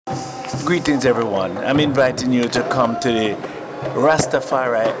Greetings everyone. I'm inviting you to come to the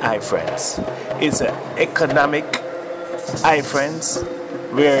Rastafari iFriends. It's an economic iFriends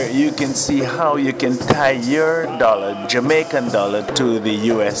where you can see how you can tie your dollar, Jamaican dollar, to the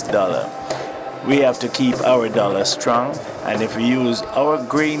US dollar. We have to keep our dollar strong, and if we use our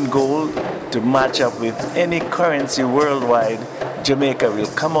green gold to match up with any currency worldwide, Jamaica will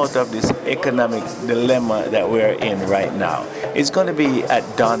come out of this economic dilemma that we're in right now. It's going to be at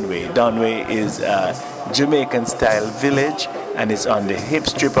Donway. Donway is a Jamaican style village, and it's on the hip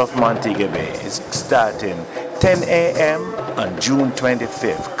strip of Montego Bay. It's starting 10 a.m. on June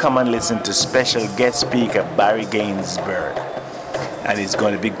 25th. Come and listen to special guest speaker Barry Gainsbourg, and it's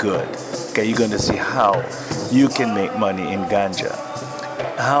going to be good. Okay, you're going to see how you can make money in ganja,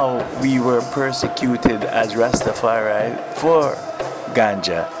 how we were persecuted as Rastafari for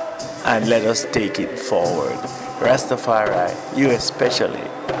ganja, and let us take it forward. Rastafari, you especially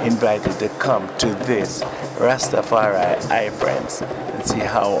invited to come to this Rastafari iFriends and see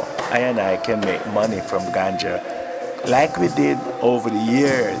how I and I can make money from ganja like we did over the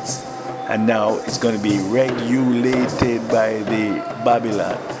years, and now it's going to be regulated by the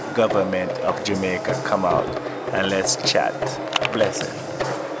Babylon government of Jamaica. Come out and let's chat. Blessed.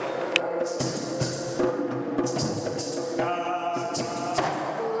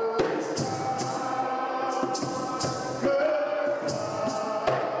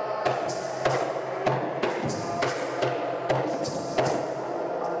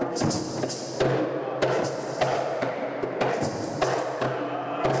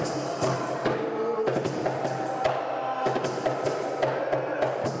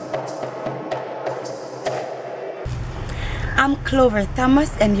 I'm Clover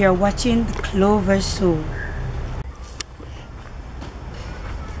Thomas, and you're watching The Clover Show.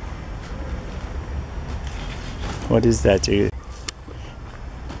 What is that?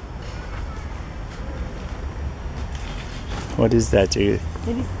 What is that? These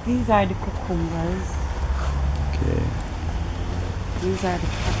are the cucumbers. Okay. These are the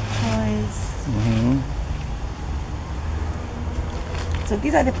cactus. So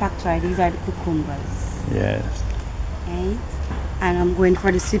these are the cacti, these are the cucumbers. Yes. Right? And I'm going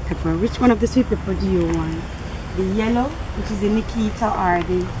for the sweet pepper. Which one of the sweet pepper do you want? The yellow, which is the Nikita, or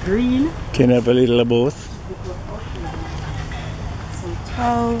the green? Can I have a little of both? So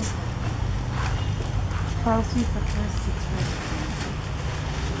 12 sweet peppers, 6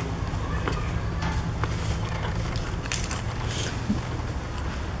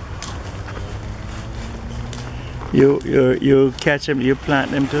 red. You catch them, you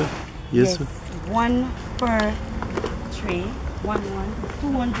plant them too? Yes, one per tray,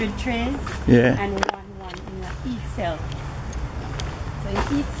 200 trays, yeah, and one in each cell. So in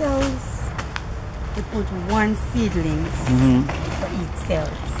each cells, we put one seedlings for each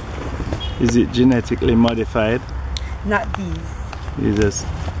cells. Is it genetically modified? Not these. This is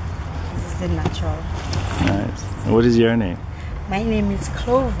the natural. Nice. What is your name? My name is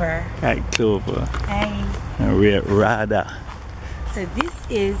Clover. Hi, Clover. Hi. And we're at RADA. So this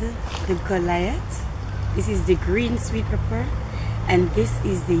is the Goliath. This is the green sweet pepper, and this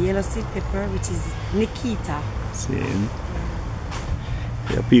is the yellow sweet pepper, which is Nikita. See,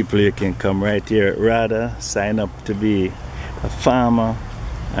 yeah, people, you can come right here at RADA, sign up to be a farmer,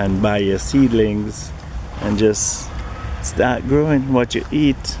 and buy your seedlings, and just start growing what you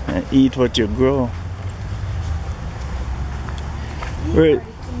eat, and eat what you grow. These are the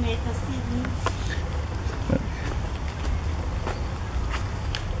tomato seedlings.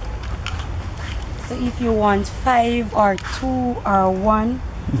 So if you want 5 or 2 or 1,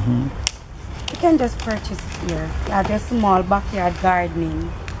 you can just purchase it here. You have a small backyard gardening.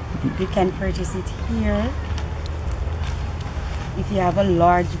 You can purchase it here. If you have a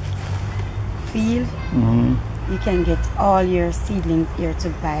large field, you can get all your seedlings here to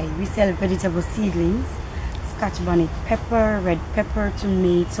buy. We sell vegetable seedlings, Scotch bonnet pepper, red pepper,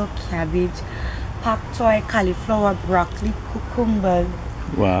 tomato, cabbage, pak choy, cauliflower, broccoli, cucumbers.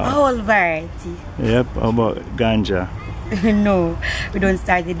 Wow. A whole variety. Yep. How about ganja? No, we don't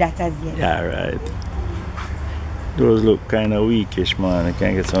start with that as yet. Yeah, right. Those look kind of weakish, man. I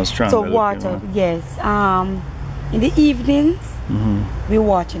can get some stronger. So water, yes. In the evenings, we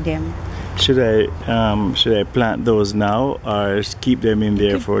water them. Should I plant those now, or keep them in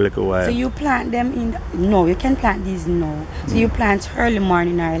there for a little while? So you plant them in. No, you can plant these now. So you plant early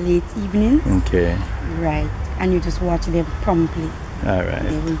morning or late evening. Okay. Right, and you just water them promptly. All right.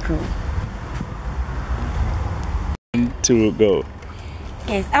 There we go. To go.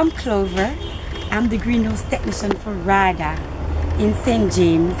 Yes, I'm Clover. I'm the greenhouse technician for RADA in St.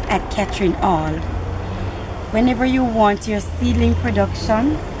 James at Catherine Hall. Whenever you want your seedling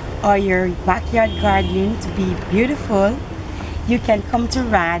production or your backyard gardening to be beautiful, you can come to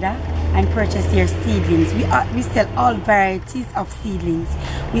RADA and purchase your seedlings. We sell all varieties of seedlings.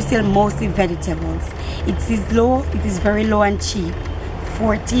 We sell mostly vegetables. It is very low and cheap.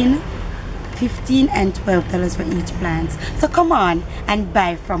 $14, $15 and $12 for each plant. So come on and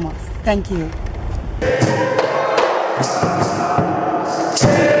buy from us. Thank you.